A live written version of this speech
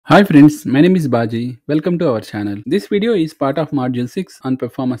Hi friends, my name is Baji. Welcome to our channel. This video is part of module 6 on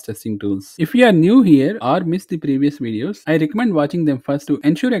performance testing tools. If you are new here or missed the previous videos, I recommend watching them first to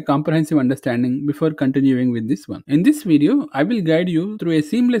ensure a comprehensive understanding before continuing with this one. In this video, I will guide you through a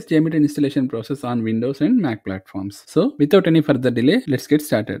seamless JMeter installation process on Windows and Mac platforms. So without any further delay, let's get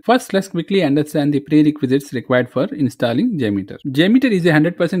started. First, let's quickly understand the prerequisites required for installing JMeter. JMeter is a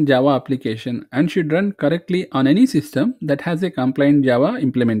 100% Java application and should run correctly on any system that has a compliant Java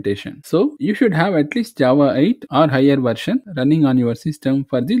implementation. So you should have at least Java 8 or higher version running on your system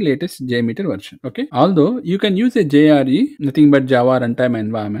for the latest JMeter version. Okay. Although you can use a JRE, nothing but Java runtime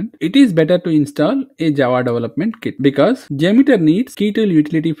environment, it is better to install a Java development kit because JMeter needs key tool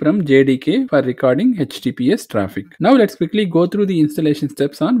utility from JDK for recording HTTPS traffic. Now let's quickly go through the installation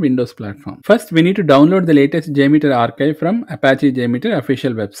steps on Windows platform. First, we need to download the latest JMeter archive from Apache JMeter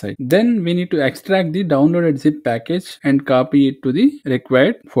official website. Then we need to extract the downloaded zip package and copy it to the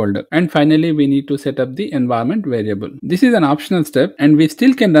required folder. And finally, we need to set up the environment variable. This is an optional step and we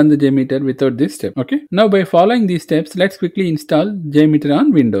still can run the JMeter without this step. Okay. Now by following these steps, let's quickly install JMeter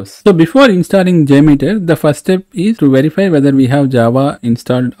on Windows. So before installing JMeter, the first step is to verify whether we have Java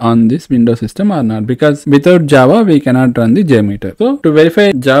installed on this Windows system or not, because without Java, we cannot run the JMeter. So to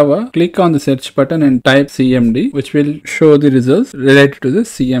verify Java, click on the search button and type CMD, which will show the results related to the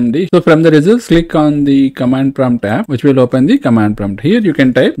CMD. So from the results, click on the command prompt tab, which will open the command prompt. Here you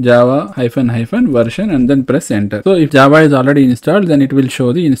can type Java -- version and then press enter. So if Java is already installed, then it will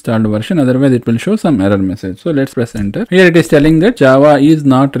show the installed version. Otherwise, it will show some error message. So let's press enter. Here it is telling that Java is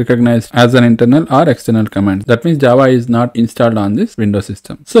not recognized as an internal or external command. That means Java is not installed on this Windows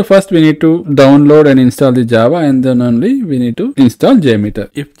system. So first we need to download and install the Java, and then only we need to install JMeter.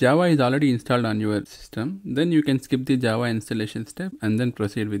 If Java is already installed on your system, then you can skip the Java installation step and then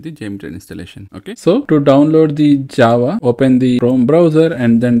proceed with the JMeter installation. Okay. So to download the Java, open the Chrome browser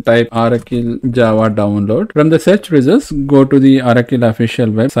and then type Oracle Java download. From the search results, go to the Oracle official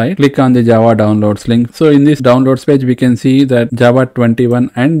website, click on the Java downloads link. So in this downloads page, we can see that Java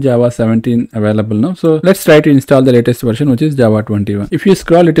 21 and Java 17 available now. So let's try to install the latest version, which is Java 21. If you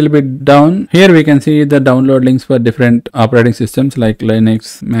scroll a little bit down, here we can see the download links for different operating systems like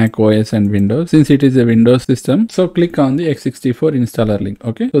Linux, Mac OS and Windows. Since it is a Windows system, so click on the x64 installer link.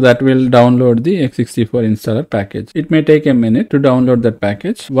 Okay. So that will download the x64 installer package. It may take a minute to download that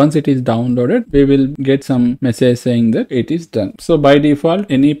package. Once it is downloaded, we will get some message saying that it is done. So by default,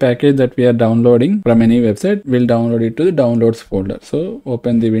 any package that we are downloading from any website will download it to the downloads folder. So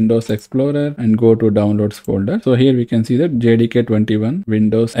open the Windows Explorer and go to downloads folder. So here we can see that JDK 21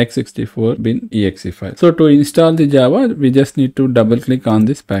 Windows x64 bin exe file. So to install the Java, we just need to double click on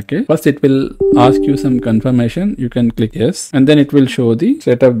this package. First it will ask you some confirmation. You can click yes, and then it will show the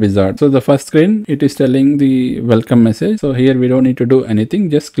setup wizard. So the first screen, it is telling the welcome message. So here we don't need to do anything.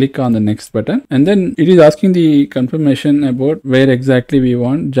 Just click on the next button, and then it is asking the confirmation about where exactly we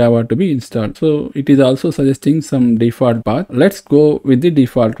want Java to be installed. So it is also suggesting some default path. Let's go with the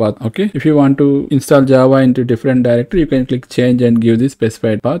default path. Okay. If you want to install Java into different directory, you can click change and give the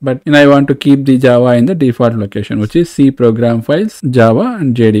specified path. But I want to keep the Java in the default location, which is C program files, Java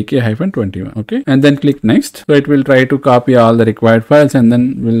and JDK-21. Okay. And then click next. So it will try to copy all the required files and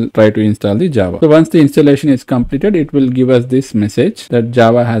then we'll try to install the Java. So once the installation is completed, it will give us this message that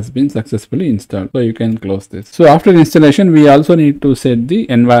Java has been successfully installed. So you can close this. So after installation, we also need to set the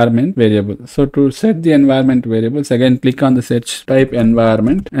environment variable. So to set the environment variables, again click on the search, type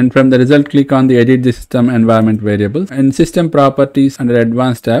environment, and from the result click on the edit the system environment variables, and system properties under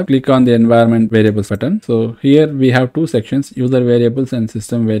advanced tab, click on the environment variables button. So here we have two sections, user variables and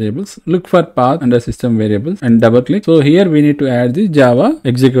system variables. Look for path under system variables and double click. So here we need to add the Java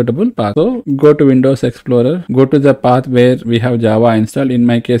executable path. So go to Windows Explorer, go to the path where we have Java installed. In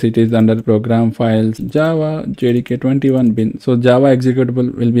my case, it is under program files, Java JDK-21 bin. So Java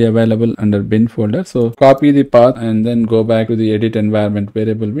executable will be available under bin folder. So copy the path and then go back to the edit environment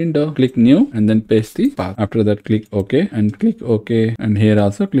variable window, click new and then paste the path. After that, click OK and click OK, and here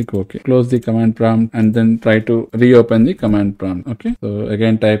also click OK. Close the command prompt and then try to reopen the command prompt. Okay. So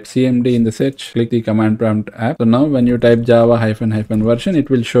again type CMD in the search, click the command prompt app. So now when you type Java -- version, it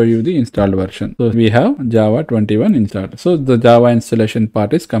will show you the installed version. So we have Java 21 installed. So the Java installation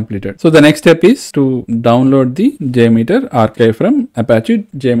part is completed. So the next step is to download the JMeter archive from Apache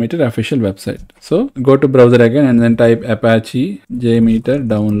JMeter official website. So go to browser again and then type Apache JMeter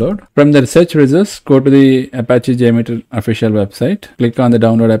download. From the search results, go to the Apache JMeter official website. Click on the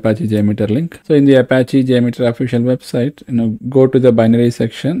download Apache JMeter link. So in the Apache JMeter official website, go to the binary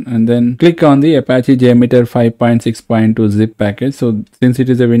section and then click on the Apache JMeter 5.6.2 zip package. So since it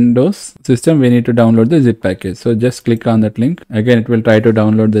is a Windows system, we need to download the zip package. So just click on that link. Again, it will try to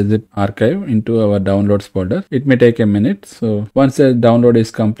download the zip archive into our downloads folder. It may take a minute. So once the download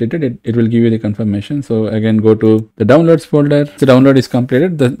is completed, it will give you the confirmation. So again, go to the downloads folder. The download is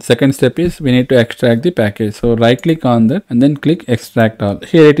completed. The second step is we need to extract the package. So right click on that and then click extract all.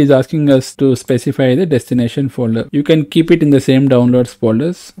 Here it is asking us to specify the destination folder. You can keep it in the same downloads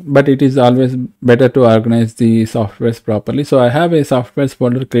folders, but it is always better to organize the softwares properly. So I have a softwares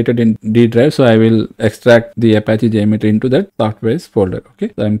folder created in D drive. So I will extract the Apache JMeter into that softwares folder.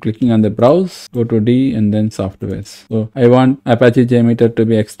 Okay. So I'm clicking on the browse, go to D and then softwares. So I want Apache JMeter to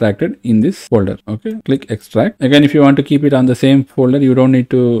be extracted in this folder. Okay. Click extract. Again, if you want to keep it on the same folder, you don't need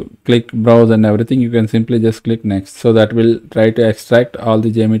to click browse and everything. You can simply just click next. So that will try to extract all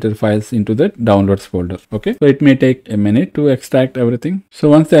the JMeter files into that downloads folder. Okay. So it may take a minute to extract everything. So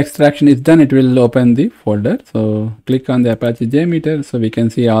once the extraction is done, it will open the folder. So click on the Apache JMeter so we can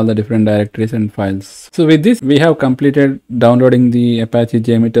see all the different directories and files. So with this, we have completed downloading the Apache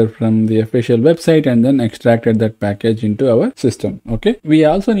JMeter from the official website and then extracted that package into our system. Okay. We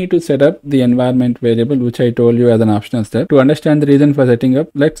also need to set up the environment variable, which I told you as an optional step. To understand the reason for setting up,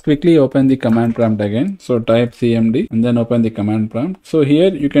 let's quickly open the command prompt again. So type cmd and then open the command prompt. So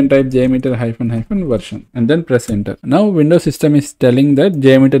here you can type JMeter -- version and then press enter. Now Windows system is telling that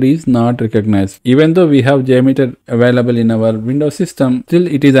JMeter is not recognized. Even though we have JMeter available in our Windows system, still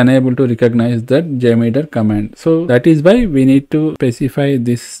it is unable to recognize that JMeter command. So that is why we need to specify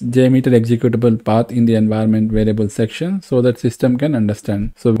this JMeter executable path in the environment variable section so that system can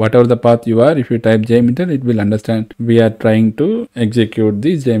understand. So whatever the path you are, if you type JMeter, it will understand we are trying to execute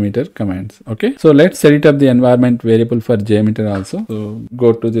these JMeter commands. Okay. So let's set it up the environment variable for JMeter also. So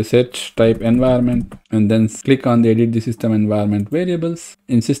go to the search, type environment and then click on the edit the system environment variables.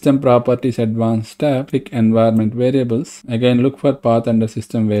 In system properties advanced tab, click environment variables. Again, look for path under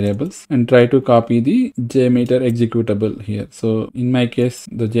system variables and try to copy the JMeter executable here. So in my case,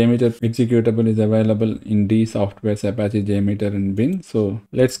 the JMeter executable is available in D softwares, Apache JMeter and bin. So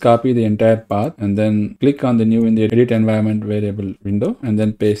let's copy the entire path and then click on the new in the edit environment variable window and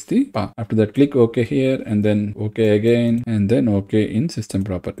then paste the path. After that, click OK here and then OK again and then OK in system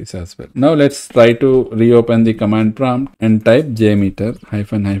properties as well. Now let's try to reopen the command prompt and type JMeter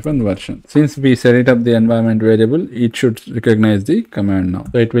 -- version. Since we set it up the environment variable, it should recognize the command now.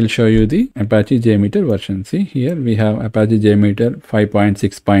 So it will show you the Apache JMeter version. See here we have Apache JMeter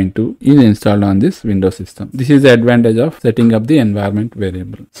 5.6.2 is installed on this Windows system. This is the advantage of setting up the environment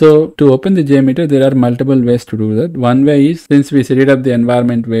variable. So to open the JMeter, there are multiple ways to do that. One way is, since we set it up the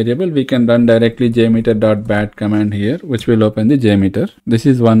environment variable, we can run directly jmeter.bat command here, which will open the JMeter. This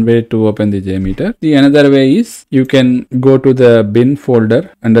is one way to open the JMeter. The another way is you can go to the bin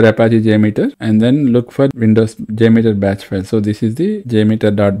folder under Apache JMeter and then look for Windows JMeter batch file. So this is the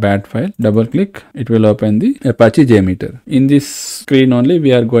jmeter.bat file. Double click, it will open the Apache JMeter. In this screen only,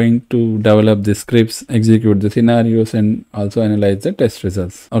 we are going to develop the scripts, execute the scenarios and also analyze the test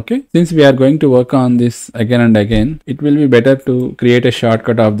results. Okay. Since we are going to work on this again and again, it will be better to create a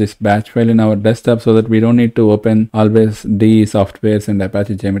shortcut of this batch file in our desktop so that we don't need to open always D softwares and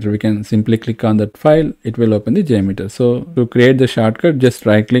Apache JMeter. We can simply click on that file, it will open the JMeter. So to create the shortcut, just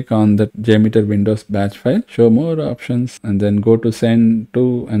right click on that JMeter Windows batch file, show more options and then go to send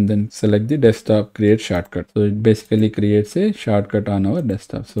to and then select the desktop, create shortcut. So it basically creates a shortcut on our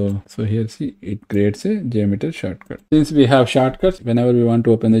desktop. So here see, it creates a JMeter shortcut. Since we have shortcuts, whenever we want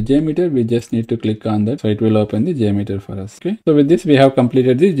to open the JMeter, we just need to click on that. So it will open the JMeter for us. Okay. So with this, we have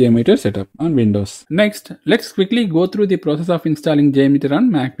completed the JMeter setup on Windows. Next, let's quickly go through the process of installing JMeter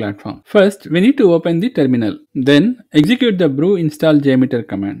on Mac platform. First, we need to open the terminal. Then execute the brew install JMeter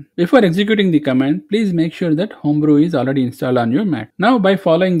command. Before executing the command, please make sure that homebrew is already installed on your Mac. Now by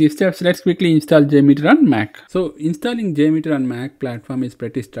following these steps, let's quickly install JMeter on Mac. So installing JMeter on Mac platform is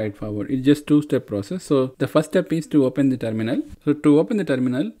pretty straightforward. It's just two-step process. So the first step is to open the terminal. So to open the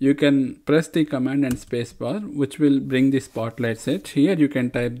terminal, you can press the command and space bar, which will bring the spotlight set. Here you can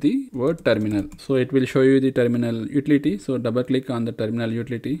type the word terminal. So it will show you the terminal utility. So double click on the terminal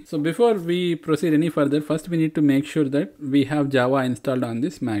utility. So before we proceed any further, first we need to make sure that we have Java installed on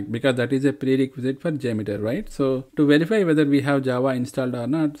this Mac, because that is a prerequisite for JMeter, right? So to verify whether we have Java installed or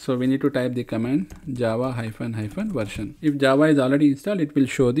not, so we need to type the command java -- version. If Java is already installed, it will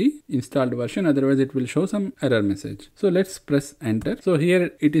show the installed version. Otherwise it will show some error message. So let's press enter. So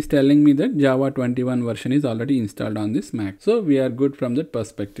here it is telling me that Java 21 version is already installed on this Mac. So we are good from that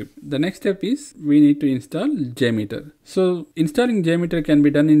perspective. The next step is we need to install JMeter. So installing JMeter can be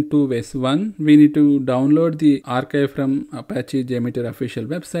done in two ways. One, we need to download the archive from Apache JMeter official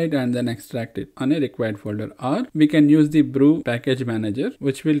website and then extract it on a required folder. Or we can use the brew package manager,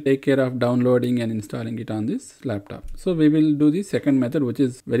 which will take care of downloading and installing it on this laptop. desktop. So we will do the second method, which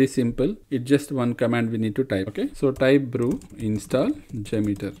is very simple. It's just one command we need to type. Okay, so type brew install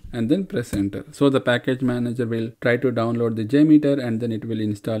JMeter and then press enter. So the package manager will try to download the JMeter and then it will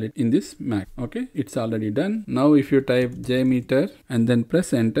install it in this Mac. Okay, it's already done. Now if you type JMeter and then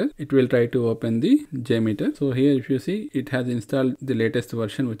press enter, it will try to open the JMeter. So here if you see, it has installed the latest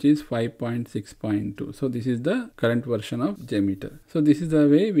version, which is 5.6.2. so this is the current version of JMeter. So this is the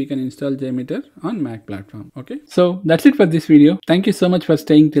way we can install JMeter on Mac platform. Okay, so that's it for this video. Thank you so much for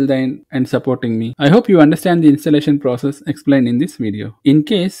staying till the end and supporting me. I hope you understand the installation process explained in this video. In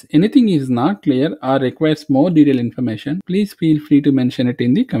case anything is not clear or requires more detailed information, please feel free to mention it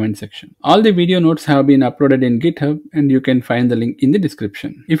in the comment section. All the video notes have been uploaded in GitHub and you can find the link in the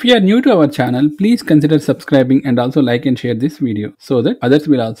description. If you are new to our channel, please consider subscribing and also like and share this video so that others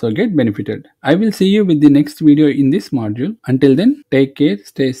will also get benefited. I will see you with the next video in this module. Until then, take care,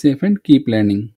 stay safe and keep learning.